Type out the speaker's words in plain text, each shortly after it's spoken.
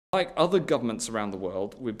Like other governments around the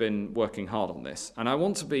world, we've been working hard on this, and I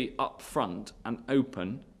want to be upfront and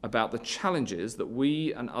open about the challenges that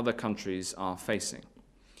we and other countries are facing.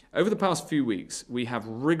 Over the past few weeks, we have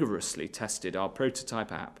rigorously tested our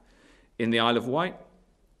prototype app in the Isle of Wight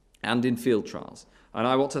and in field trials, and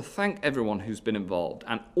I want to thank everyone who's been involved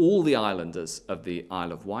and all the islanders of the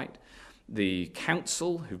Isle of Wight, the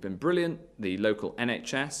council who've been brilliant, the local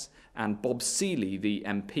NHS, and Bob Seeley, the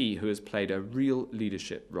MP, who has played a real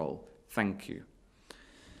leadership role. Thank you.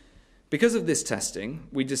 Because of this testing,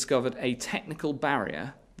 we discovered a technical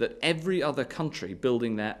barrier that every other country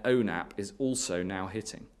building their own app is also now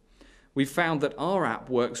hitting. We found that our app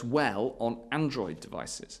works well on Android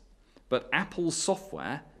devices, but Apple's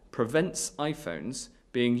software prevents iPhones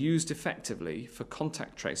being used effectively for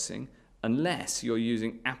contact tracing unless you're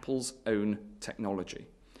using Apple's own technology.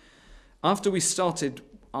 After we started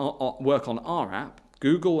our work on our app,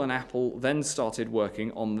 Google and Apple then started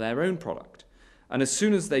working on their own product. And as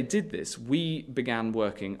soon as they did this, we began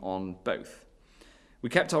working on both. We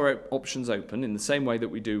kept our options open in the same way that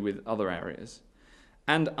we do with other areas.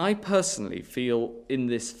 And I personally feel in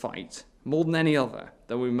this fight, more than any other,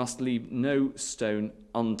 that we must leave no stone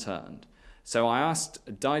unturned. So I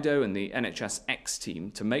asked Dido and the NHS X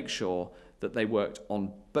team to make sure that they worked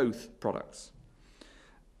on both products.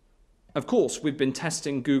 Of course, we've been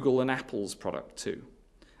testing Google and Apple's product too.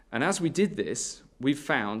 And as we did this, we've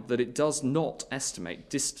found that it does not estimate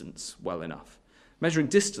distance well enough. Measuring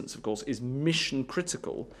distance, of course, is mission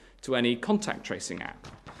critical to any contact tracing app.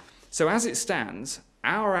 So as it stands,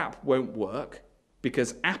 our app won't work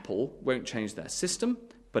because Apple won't change their system,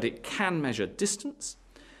 but it can measure distance,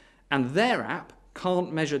 and their app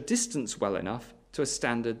can't measure distance well enough to a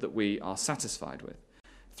standard that we are satisfied with.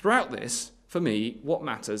 Throughout this, for me, what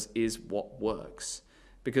matters is what works,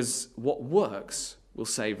 because what works will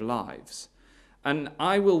save lives. And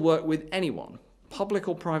I will work with anyone, public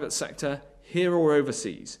or private sector, here or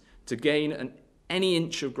overseas, to gain any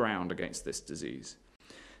inch of ground against this disease.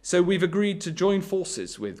 So we've agreed to join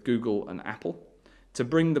forces with Google and Apple to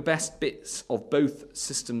bring the best bits of both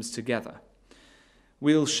systems together.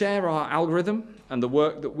 We'll share our algorithm and the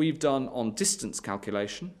work that we've done on distance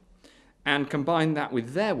calculation, and combine that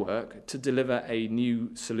with their work to deliver a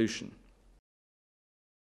new solution.